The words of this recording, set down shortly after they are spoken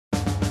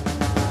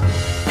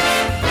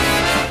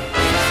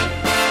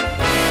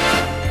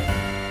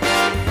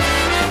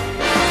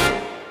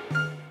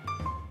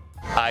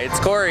Hi, it's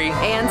Cory.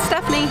 And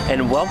Stephanie.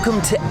 And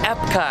welcome to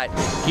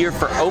EPCOT, here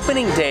for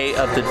opening day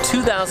of the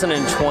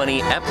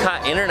 2020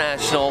 EPCOT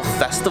International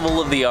Festival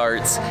of the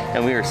Arts.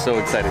 And we are so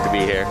excited to be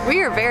here.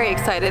 We are very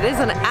excited. It is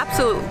an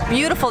absolute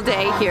beautiful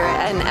day here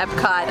in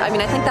EPCOT. I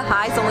mean, I think the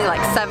high is only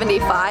like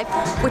 75,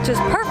 which is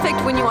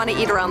perfect when you want to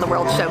eat around the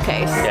World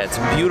Showcase. Yeah, it's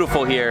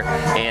beautiful here.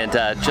 And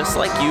just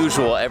like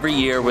usual, every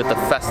year with the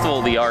Festival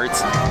of the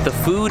Arts, the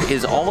food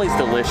is always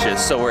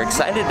delicious. So we're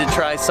excited to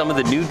try some of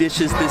the new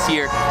dishes this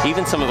year,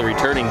 even some of the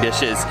returning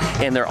dishes,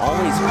 and they're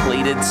always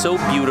plated so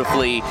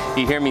beautifully.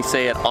 You hear me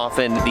say it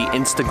often, the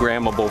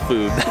Instagrammable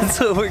food. That's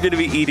what we're gonna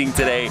be eating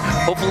today.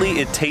 Hopefully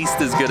it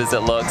tastes as good as it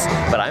looks,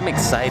 but I'm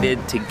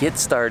excited to get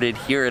started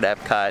here at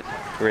EPCOT.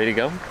 Ready to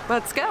go?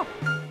 Let's go.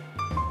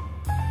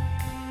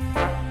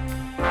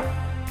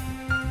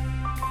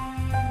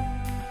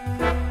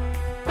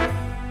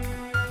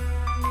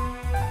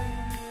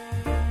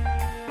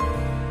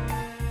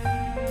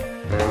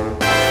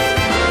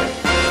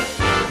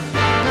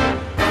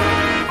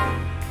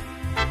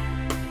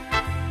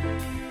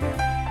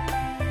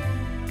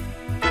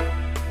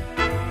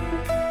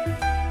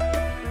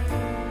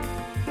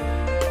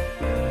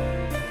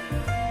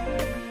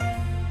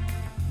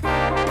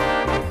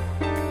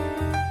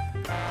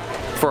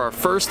 For our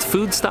first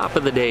food stop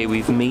of the day,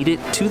 we've made it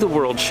to the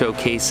World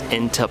Showcase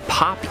and to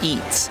Pop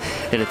Eats.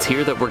 And it's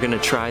here that we're gonna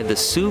try the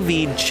sous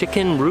vide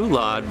chicken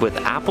roulade with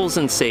apples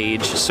and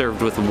sage,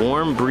 served with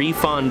warm brie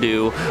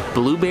fondue,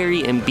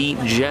 blueberry and beet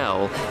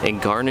gel,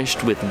 and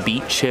garnished with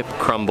beet chip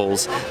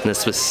crumbles. And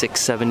this was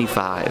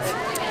 $6.75.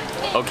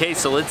 Okay,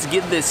 so let's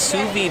give this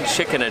sous vide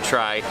chicken a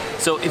try.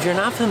 So if you're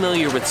not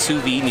familiar with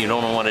sous vide and you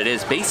don't know what it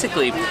is,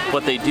 basically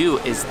what they do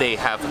is they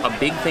have a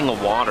big thing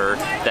of water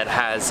that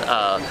has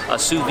a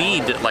sous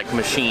vide like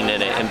machine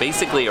in it, and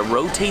basically it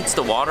rotates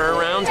the water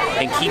around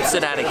and keeps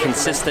it at a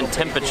consistent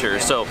temperature.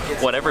 So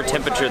whatever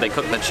temperature they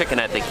cook the chicken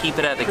at, they keep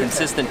it at the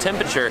consistent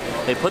temperature.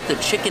 They put the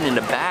chicken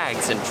into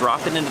bags and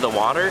drop it into the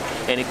water,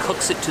 and it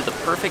cooks it to the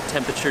perfect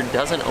temperature,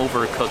 doesn't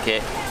overcook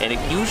it, and it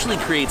usually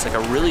creates like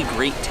a really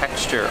great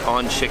texture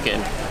on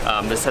chicken.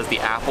 This has the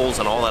apples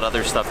and all that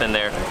other stuff in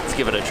there. Let's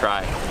give it a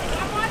try.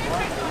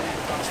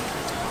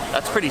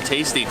 That's pretty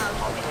tasty.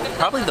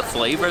 Probably the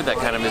flavor that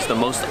kind of is the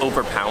most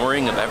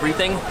overpowering of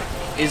everything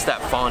is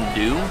that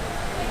fondue,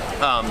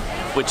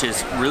 which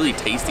is really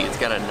tasty. It's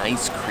got a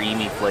nice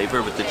creamy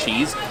flavor with the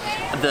cheese.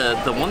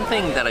 The one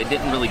thing that I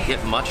didn't really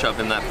get much of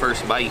in that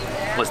first bite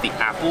was the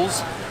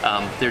apples.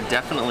 There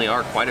definitely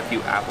are quite a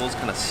few apples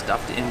kind of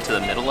stuffed into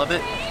the middle of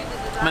it.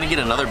 I'm gonna get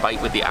another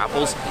bite with the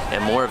apples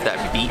and more of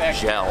that beet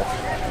gel.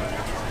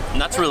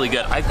 And that's really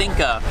good. I think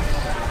a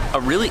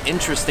really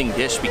interesting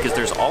dish because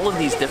there's all of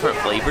these different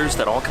flavors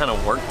that all kind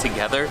of work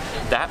together.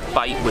 That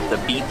bite with the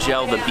beet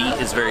gel, the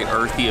beet is very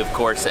earthy, of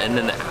course, and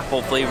then the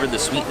apple flavor, the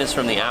sweetness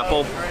from the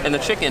apple, and the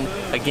chicken,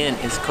 again,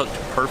 is cooked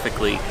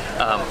perfectly.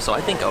 So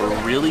I think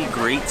a really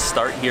great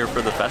start here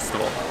for the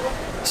festival.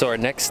 So our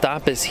next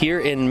stop is here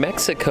in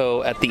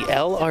Mexico at the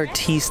El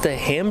Artista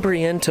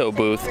Hambriento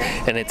booth,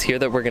 and it's here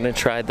that we're gonna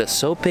try the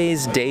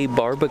sopes de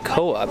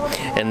barbacoa.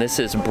 And this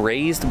is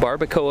braised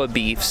barbacoa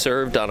beef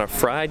served on a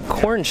fried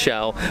corn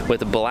shell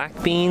with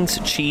black beans,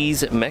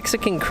 cheese,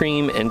 Mexican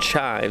cream, and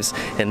chives,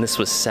 and this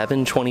was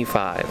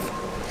 $7.25.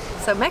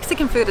 So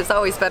Mexican food has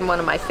always been one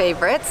of my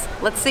favorites.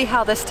 Let's see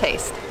how this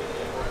tastes.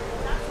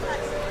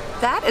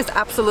 That is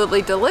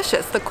absolutely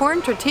delicious. The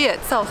corn tortilla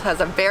itself has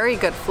a very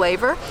good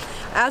flavor,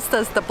 as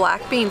does the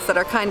black beans that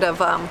are kind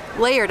of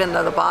layered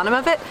into the bottom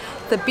of it.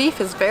 The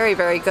beef is very,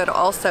 very good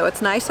also.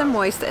 It's nice and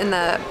moist, and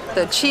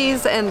the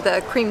cheese and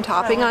the cream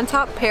topping on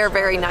top pair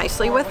very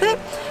nicely with it.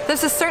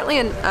 This is certainly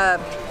a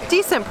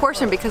decent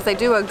portion because they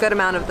do a good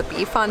amount of the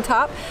beef on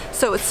top,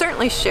 so it's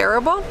certainly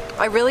shareable.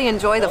 I really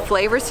enjoy the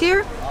flavors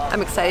here.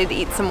 I'm excited to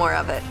eat some more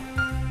of it.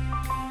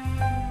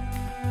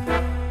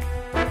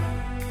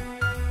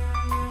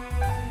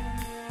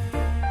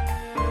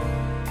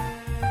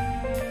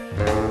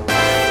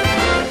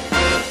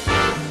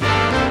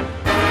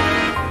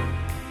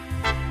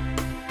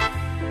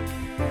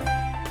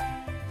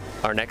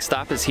 Our next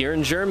stop is here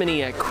in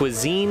Germany at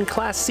Cuisine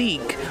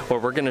Classique, where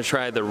we're gonna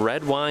try the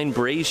red wine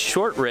braised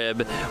short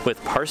rib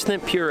with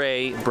parsnip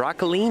puree,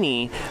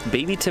 broccolini,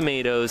 baby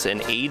tomatoes,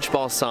 and aged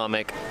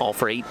balsamic, all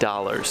for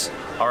 $8.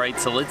 All right,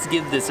 so let's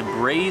give this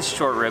braised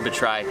short rib a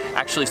try.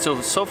 Actually,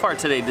 so far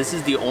today, this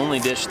is the only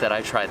dish that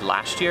I tried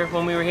last year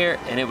when we were here,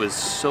 and it was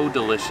so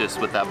delicious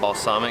with that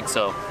balsamic,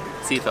 so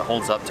let's see if it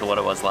holds up to what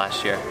it was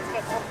last year.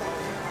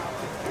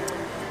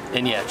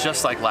 And yeah,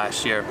 just like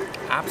last year,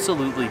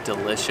 absolutely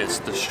delicious.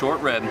 The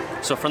short rib,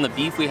 so from the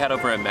beef we had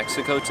over in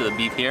Mexico to the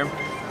beef here,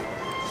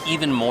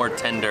 even more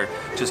tender,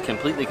 just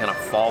completely kind of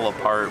fall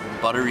apart,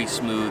 buttery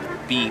smooth,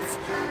 beef.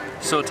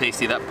 So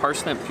tasty. That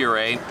parsnip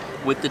puree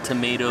with the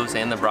tomatoes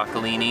and the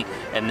broccolini,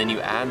 and then you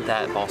add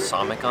that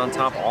balsamic on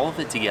top, all of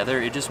it together,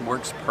 it just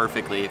works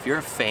perfectly. If you're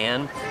a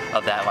fan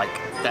of that, like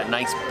that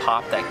nice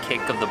pop, that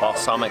kick of the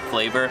balsamic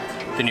flavor,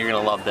 then you're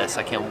gonna love this.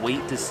 I can't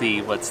wait to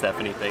see what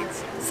Stephanie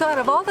thinks. So out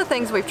of all the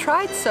things we've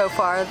tried so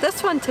far,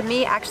 this one to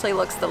me actually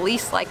looks the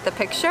least like the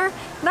picture.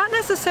 Not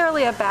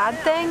necessarily a bad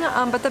thing,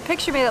 but the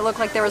picture made it look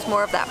like there was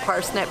more of that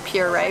parsnip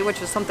puree,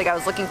 which was something I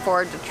was looking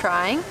forward to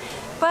trying.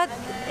 But,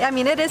 I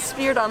mean, it is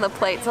smeared on the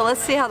plate, so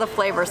let's see how the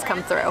flavors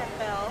come through.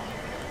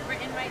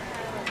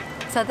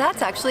 So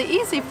that's actually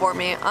easy for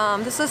me.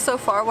 This is so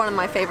far one of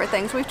my favorite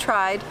things we've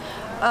tried.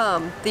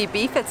 The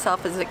beef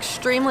itself is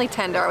extremely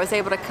tender. I was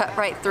able to cut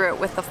right through it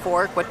with a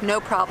fork with no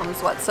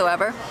problems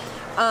whatsoever.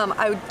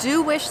 I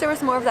do wish there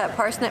was more of that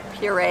parsnip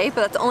puree,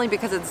 but that's only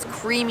because it's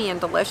creamy and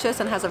delicious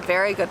and has a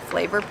very good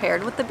flavor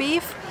paired with the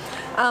beef.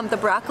 The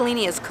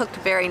broccolini is cooked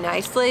very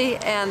nicely,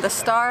 and the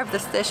star of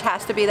this dish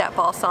has to be that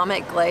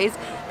balsamic glaze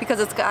because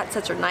it's got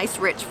such a nice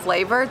rich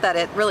flavor that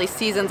it really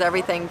seasons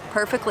everything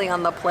perfectly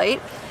on the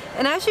plate.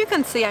 And as you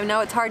can see, I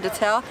know it's hard to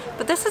tell,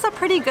 but this is a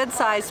pretty good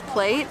sized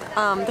plate.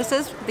 This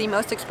is the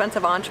most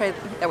expensive entree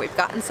that we've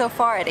gotten so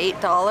far at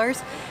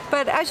 $8.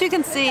 But as you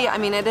can see, I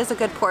mean, it is a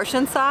good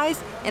portion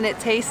size and it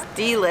tastes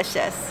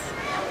delicious.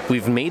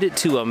 We've made it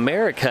to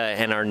America,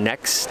 and our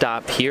next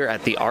stop here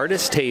at the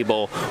artist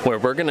table, where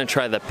we're gonna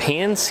try the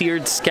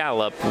pan-seared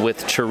scallop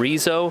with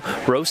chorizo,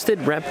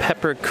 roasted red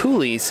pepper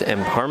coulis,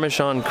 and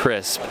Parmesan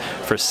crisp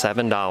for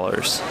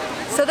 $7.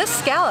 So this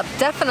scallop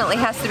definitely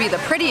has to be the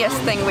prettiest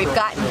thing we've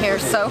gotten here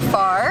so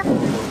far,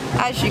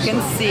 as you can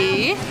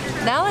see.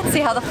 Now let's see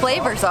how the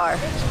flavors are.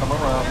 Come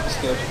around the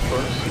sketch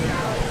first.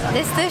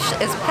 This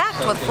dish is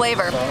packed with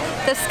flavor.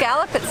 The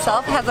scallop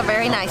itself has a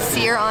very nice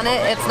sear on it.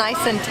 It's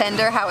nice and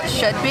tender, how it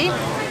should be.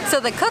 So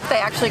the cook, they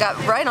actually got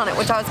right on it,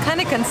 which I was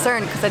kind of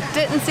concerned because it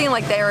didn't seem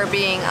like they were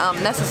being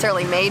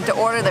necessarily made to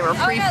order. They were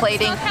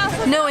pre-plating,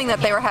 knowing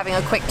that they were having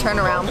a quick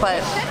turnaround,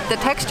 but the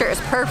texture is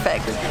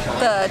perfect.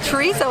 The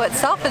chorizo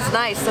itself is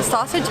nice. The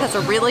sausage has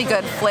a really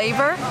good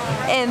flavor,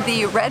 and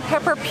the red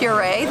pepper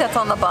puree that's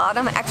on the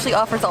bottom actually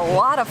offers a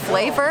lot of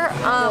flavor.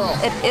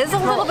 It is a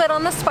little bit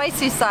on the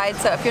spicy side,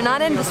 so if you're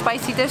not into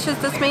spicy dishes,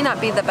 this may not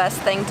be the best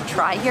thing to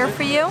try here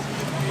for you.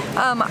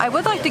 I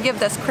would like to give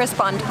this crisp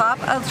on top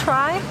a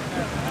try,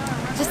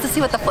 just to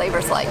see what the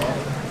flavor's like.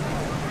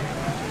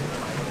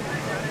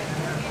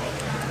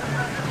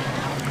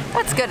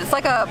 That's good. It's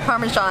like a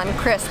Parmesan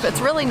crisp. It's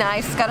really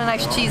nice. It's got a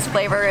nice cheese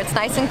flavor. It's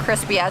nice and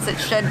crispy as it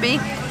should be.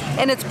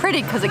 And it's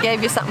pretty because it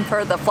gave you something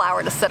for the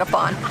flour to sit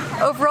upon.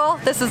 Overall,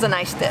 this is a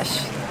nice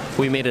dish.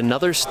 We made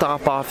another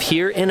stop off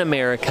here in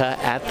America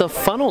at the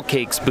funnel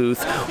cakes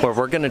booth, where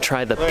we're gonna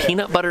try the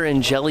peanut butter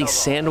and jelly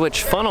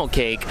sandwich funnel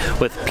cake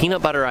with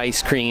peanut butter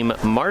ice cream,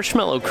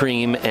 marshmallow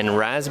cream, and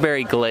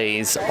raspberry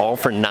glaze, all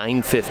for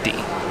 $9.50.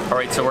 All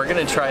right, so we're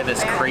gonna try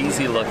this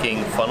crazy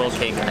looking funnel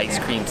cake ice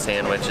cream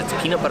sandwich.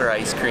 It's peanut butter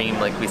ice cream,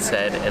 like we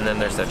said, and then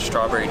there's that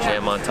strawberry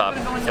jam on top,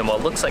 and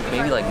what looks like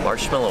maybe like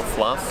marshmallow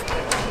fluff.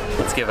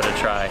 Let's give it a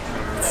try.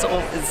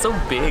 It's so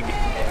big.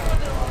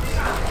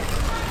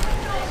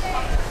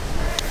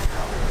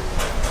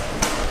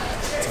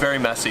 Very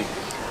messy,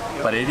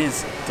 but it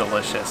is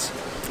delicious.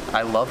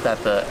 I love that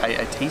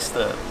I taste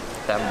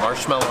that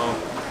marshmallow.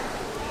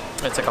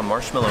 It's like a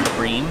marshmallow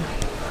cream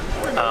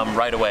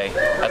right away.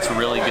 That's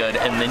really good.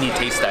 And then you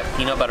taste that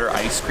peanut butter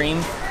ice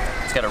cream.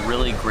 It's got a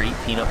really great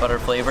peanut butter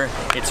flavor.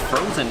 It's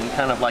frozen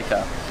kind of like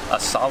a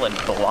solid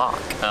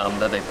block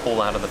that they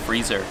pull out of the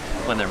freezer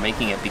when they're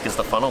making it, because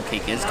the funnel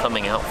cake is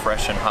coming out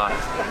fresh and hot.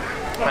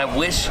 I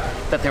wish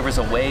that there was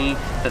a way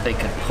that they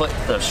could put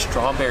the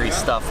strawberry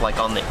stuff like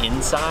on the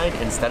inside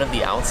instead of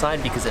the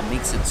outside, because it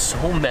makes it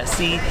so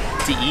messy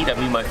to eat. I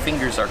mean, my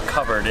fingers are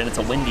covered, and it's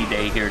a windy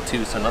day here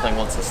too, so nothing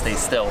wants to stay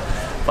still.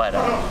 But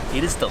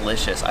it is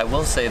delicious. I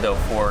will say though,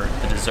 for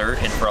the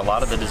dessert and for a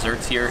lot of the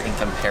desserts here in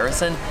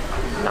comparison,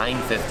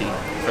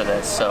 $9.50 for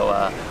this. So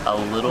a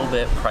little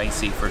bit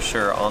pricey for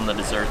sure on the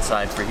dessert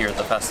side for here at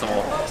the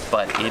festival,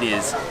 but it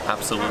is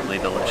absolutely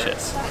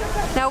delicious.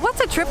 Now,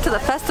 what's a trip to the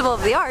Festival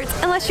of the Arts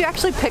unless you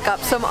actually pick up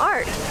some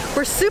art?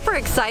 We're super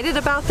excited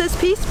about this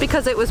piece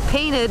because it was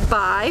painted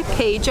by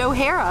Paige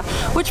O'Hara,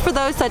 which for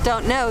those that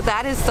don't know,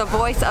 that is the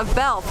voice of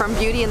Belle from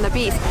Beauty and the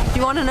Beast.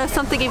 You want to know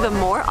something even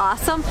more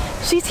awesome?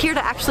 She's here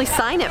to actually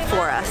sign it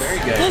for us. Very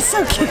good. That's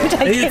so cute.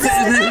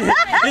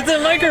 It's a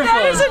microphone.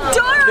 That is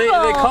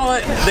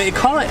adorable. They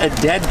call it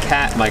a dead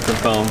cat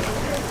microphone.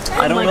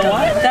 I don't know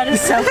why. That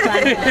is so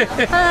funny.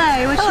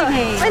 Hi, what's your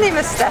name? My name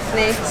is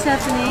Stephanie.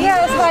 Stephanie.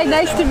 Yes, hi,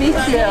 nice to meet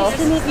you. Nice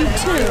to meet you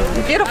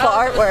too. Beautiful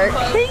artwork.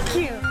 Thank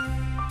you.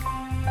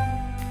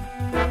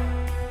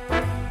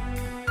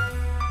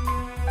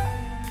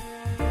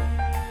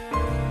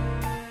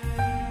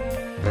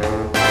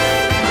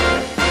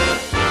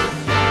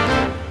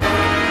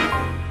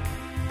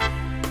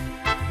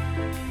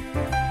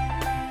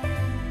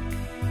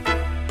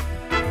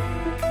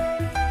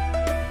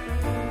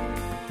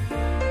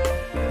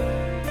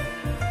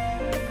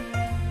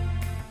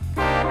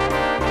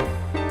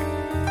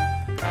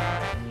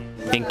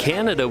 In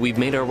Canada, we've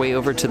made our way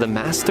over to the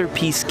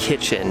Masterpiece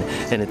Kitchen,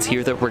 and it's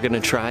here that we're gonna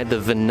try the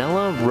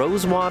vanilla,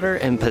 rosewater,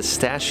 and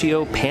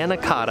pistachio panna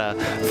cotta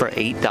for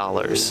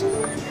 $8.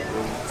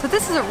 So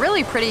this is a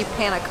really pretty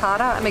panna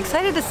cotta. I'm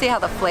excited to see how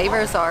the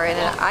flavors are in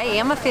it. I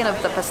am a fan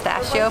of the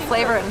pistachio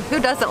flavor, and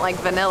who doesn't like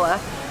vanilla?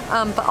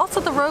 But also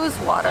the rose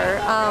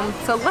water.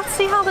 So let's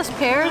see how this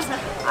pairs.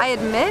 I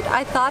admit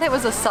I thought it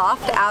was a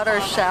soft outer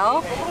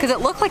shell because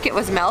it looked like it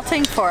was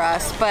melting for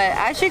us, but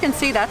as you can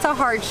see, that's a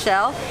hard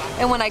shell,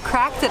 and when I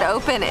cracked it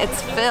open,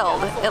 it's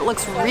filled. It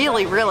looks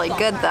really, really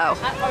good though.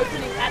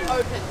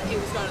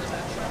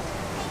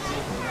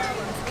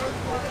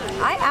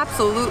 I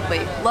absolutely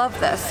love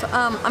this.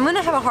 I'm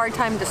gonna have a hard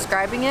time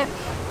describing it,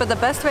 but the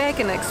best way I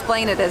can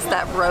explain it is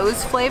that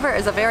rose flavor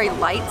is a very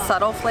light,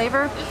 subtle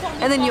flavor.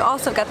 And then you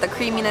also got the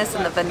creaminess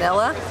and the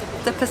vanilla.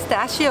 The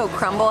pistachio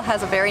crumble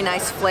has a very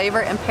nice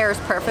flavor and pairs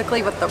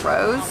perfectly with the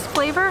rose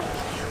flavor.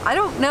 I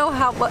don't know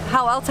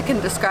how else I can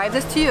describe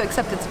this to you,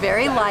 except it's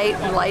very light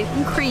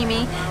and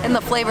creamy, and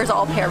the flavors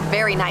all pair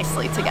very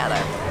nicely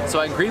together. So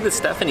I agree with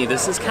Stephanie,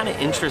 this is kind of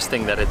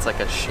interesting that it's like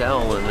a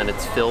shell and then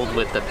it's filled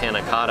with the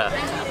panna cotta.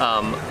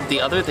 The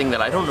other thing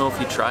that I don't know if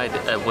you tried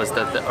was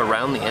that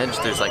around the edge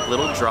there's like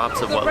little drops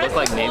of what look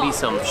like maybe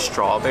some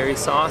strawberry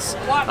sauce,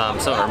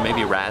 or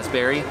maybe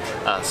raspberry.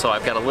 So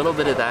I've got a little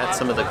bit of that,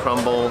 some of the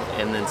crumble,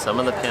 and then some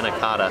of the panna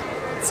cotta.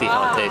 Let's see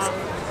how it tastes.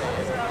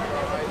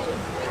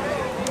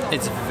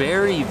 It's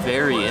very,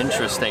 very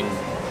interesting.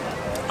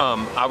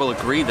 I will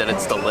agree that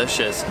it's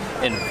delicious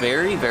and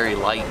very, very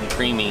light and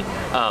creamy.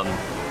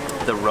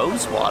 The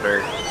rose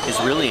water is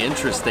really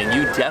interesting.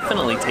 You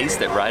definitely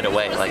taste it right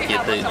away. Like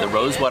the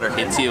rose water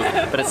hits you,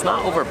 but it's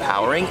not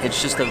overpowering.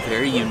 It's just a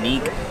very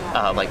unique,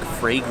 like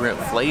fragrant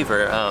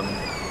flavor.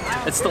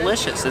 It's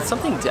delicious. It's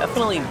something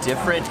definitely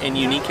different and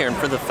unique here. And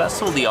for the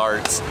Festival of the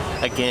Arts,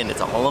 again,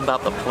 it's all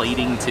about the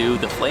plating too,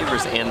 the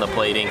flavors and the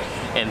plating.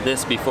 And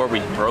this, before we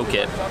broke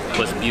it,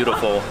 was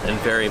beautiful and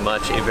very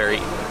much a very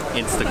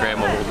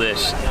Instagrammable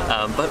dish,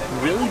 but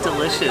really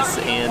delicious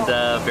and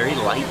very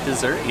light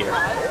dessert here.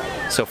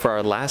 So for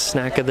our last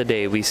snack of the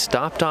day, we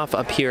stopped off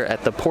up here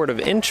at the port of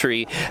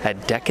entry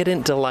at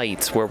Decadent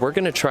Delights, where we're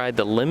gonna try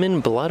the lemon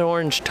blood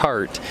orange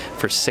tart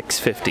for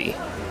 $6.50.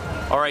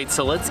 All right,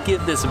 so let's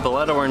give this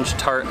blood orange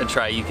tart a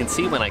try. You can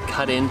see when I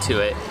cut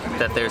into it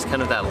that there's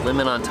kind of that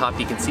lemon on top.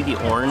 You can see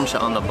the orange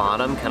on the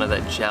bottom, kind of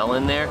that gel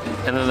in there.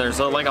 And then there's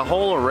like a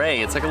whole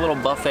array. It's like a little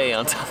buffet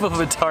on top of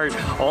a tart,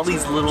 all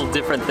these little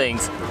different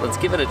things. Let's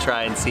give it a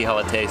try and see how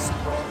it tastes.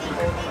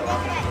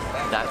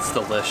 That's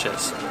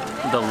delicious.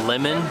 The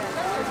lemon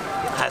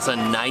has a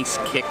nice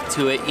kick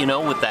to it, you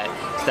know, with that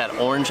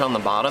orange on the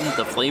bottom.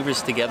 The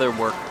flavors together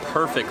work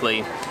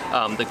perfectly.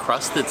 The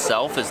crust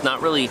itself is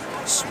not really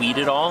sweet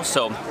at all,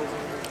 so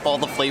all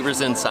the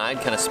flavors inside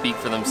kind of speak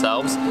for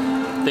themselves.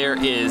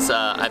 There is,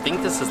 I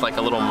think this is like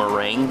a little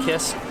meringue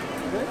kiss.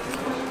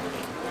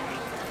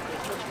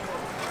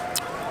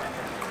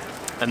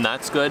 And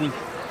that's good.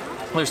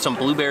 There's some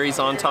blueberries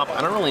on top.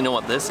 I don't really know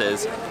what this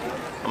is.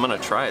 I'm gonna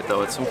try it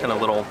though. It's some kind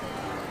of little,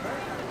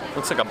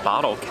 looks like a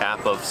bottle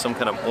cap of some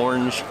kind of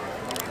orange.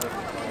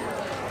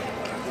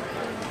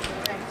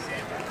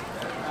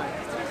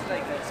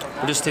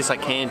 It just tastes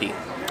like candy.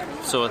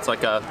 So it's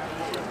like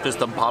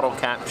just a bottle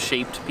cap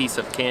shaped piece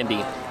of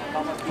candy.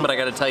 But I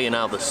gotta tell you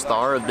now, the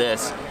star of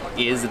this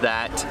is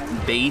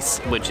that base,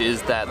 which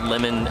is that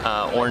lemon,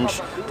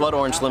 blood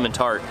orange lemon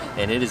tart,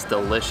 and it is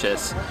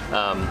delicious.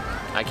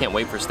 I can't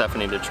wait for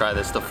Stephanie to try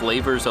this. The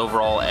flavors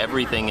overall,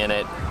 everything in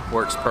it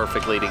works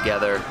perfectly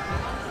together.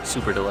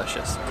 Super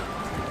delicious.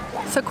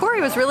 So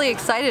Cory was really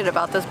excited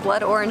about this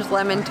blood orange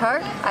lemon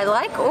tart. I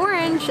like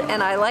orange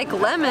and I like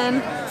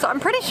lemon, so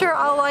I'm pretty sure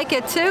I'll like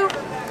it too.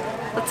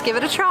 Let's give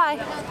it a try.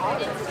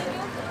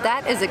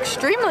 That is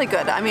extremely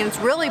good. I mean, it's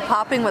really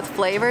popping with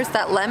flavors.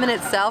 That lemon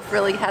itself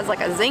really has like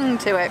a zing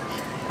to it.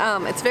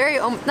 It's very,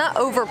 not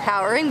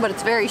overpowering, but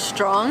it's very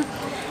strong.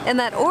 And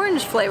that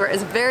orange flavor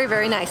is very,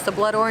 very nice. The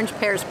blood orange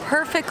pairs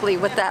perfectly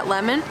with that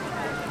lemon.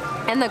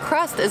 And the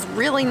crust is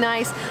really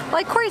nice.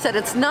 Like Cory said,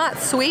 it's not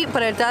sweet,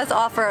 but it does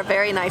offer a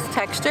very nice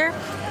texture.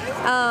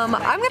 I'm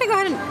gonna go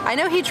ahead and, I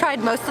know he tried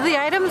most of the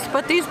items,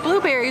 but these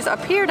blueberries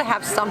appear to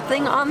have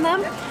something on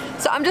them.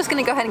 So I'm just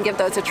gonna go ahead and give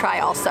those a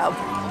try also.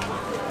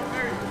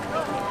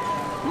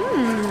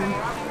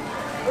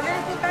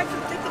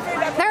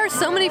 There are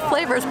so many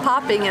flavors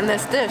popping in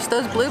this dish.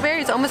 Those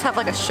blueberries almost have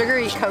like a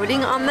sugary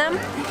coating on them,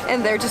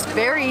 and they're just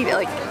very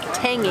like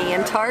tangy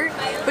and tart,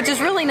 which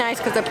is really nice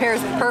because it pairs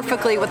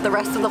perfectly with the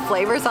rest of the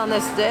flavors on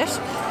this dish.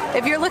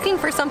 If you're looking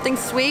for something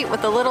sweet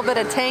with a little bit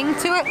of tang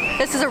to it,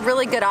 this is a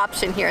really good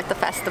option here at the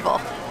festival.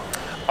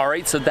 All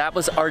right, so that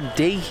was our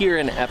day here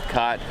in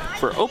Epcot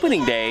for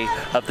opening day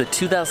of the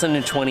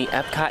 2020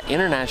 EPCOT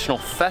International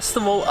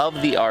Festival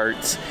of the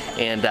Arts,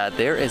 and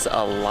there is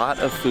a lot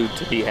of food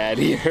to be had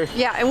here.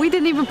 Yeah, and we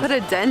didn't even put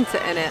a dent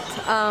in it.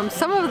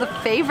 Some of the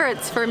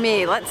favorites for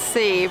me, let's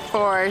see,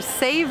 for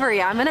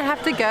savory, I'm gonna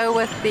have to go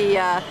with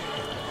the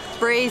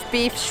braised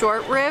beef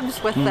short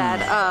ribs with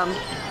that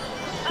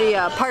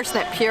the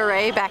parsnip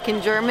puree back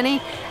in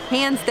Germany.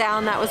 Hands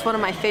down, that was one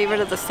of my favorite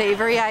of the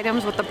savory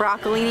items with the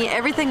broccolini.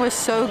 Everything was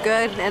so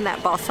good, and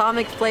that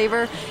balsamic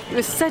flavor. It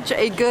was such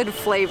a good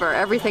flavor.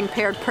 Everything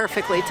paired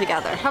perfectly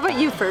together. How about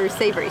you for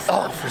savory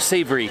stuff? Oh, for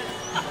savory.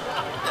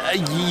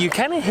 You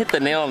kind of hit the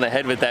nail on the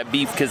head with that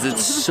beef because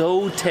it's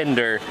so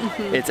tender.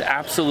 It's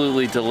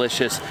absolutely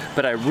delicious.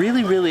 But I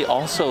really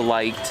also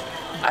liked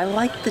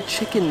the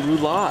chicken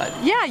roulade.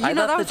 Yeah, you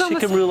know, that was the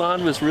chicken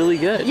roulade was really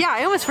good. Yeah,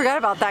 I almost forgot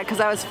about that because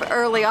I was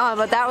early on,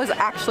 but that was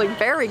actually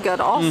very good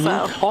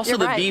also. Also,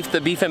 the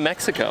beef in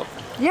Mexico.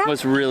 Yeah.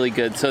 Was really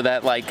good. So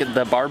that like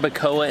the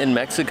barbacoa in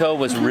Mexico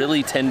was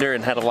really tender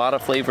and had a lot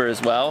of flavor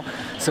as well.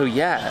 So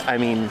yeah, I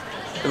mean,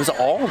 it was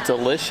all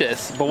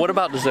delicious. But what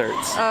about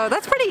desserts? Oh,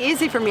 that's pretty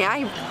easy for me.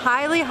 I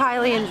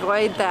highly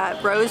enjoyed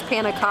that rose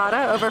panna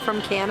cotta over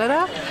from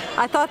Canada.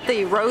 I thought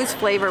the rose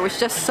flavor was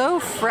just so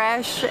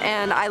fresh,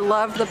 and I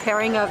loved the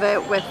pairing of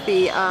it with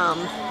the,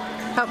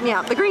 help me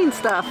out, the green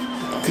stuff.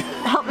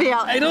 Help me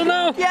out. I don't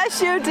know.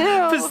 Yes, you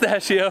do.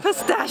 Pistachio.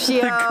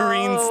 Pistachio. The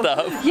green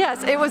stuff.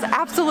 Yes, it was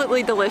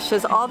absolutely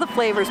delicious. All the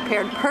flavors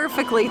paired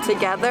perfectly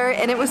together,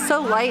 and it was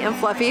so light and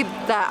fluffy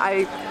that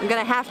I'm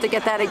gonna have to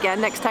get that again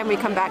next time we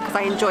come back because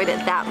I enjoyed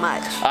it that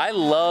much. I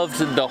loved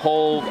the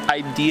whole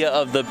idea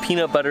of the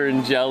peanut butter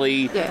and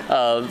jelly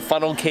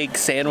funnel cake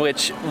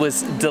sandwich.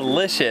 Was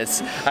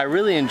delicious. I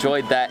really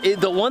enjoyed that.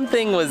 The one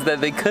thing was that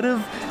they could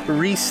have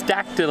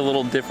restacked it a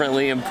little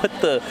differently and put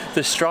the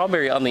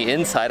strawberry on the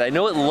inside. I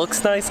know it looks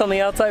nice on the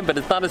outside, but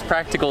it's not as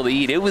practical to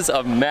eat. It was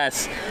a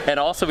mess. And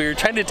also we were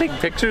trying to take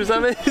pictures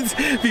of it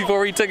before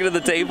we took it to the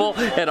table,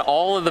 and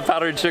all of the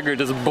powdered sugar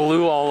just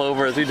blew all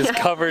over us. We just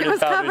covered in powdered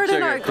sugar. It was covered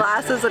in our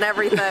glasses and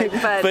everything,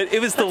 but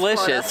it was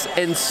delicious.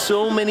 And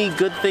so many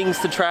good things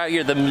to try out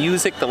here. The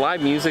music, the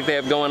live music they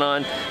have going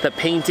on, the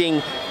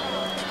painting.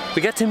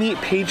 We got to meet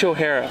Paige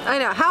O'Hara. I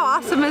know, how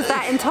awesome is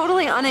that? And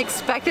totally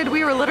unexpected.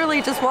 We were literally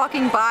just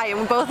walking by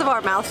and both of our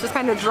mouths just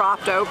kind of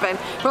dropped open.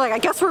 We're like, I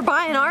guess we're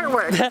buying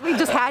artwork. We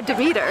just had to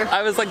meet her.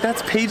 I was like,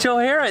 that's Paige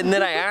O'Hara. And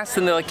then I asked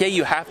and they're like, yeah,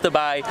 you have to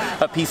buy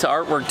a piece of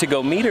artwork to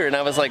go meet her. And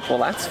I was like, well,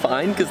 that's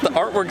fine because the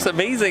artwork's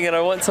amazing and I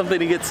want something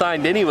to get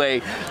signed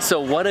anyway. So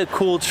what a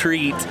cool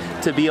treat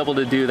to be able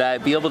to do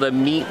that, be able to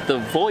meet the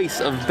voice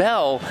of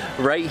Belle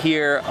right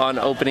here on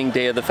opening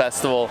day of the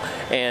festival.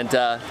 And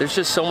there's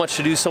just so much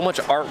to do, so much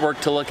artwork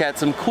to look at,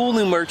 some cool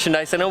new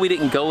merchandise. I know we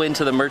didn't go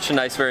into the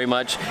merchandise very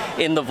much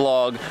in the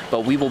vlog,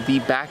 but we will be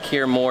back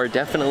here more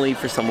definitely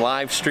for some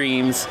live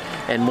streams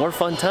and more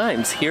fun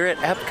times here at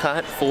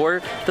EPCOT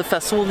for the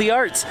Festival of the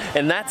Arts.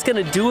 And that's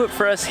gonna do it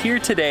for us here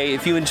today.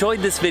 If you enjoyed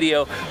this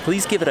video,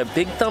 please give it a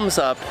big thumbs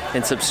up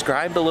and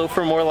subscribe below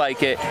for more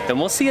like it, and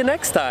we'll see you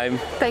next time.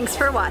 Thanks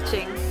for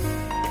watching.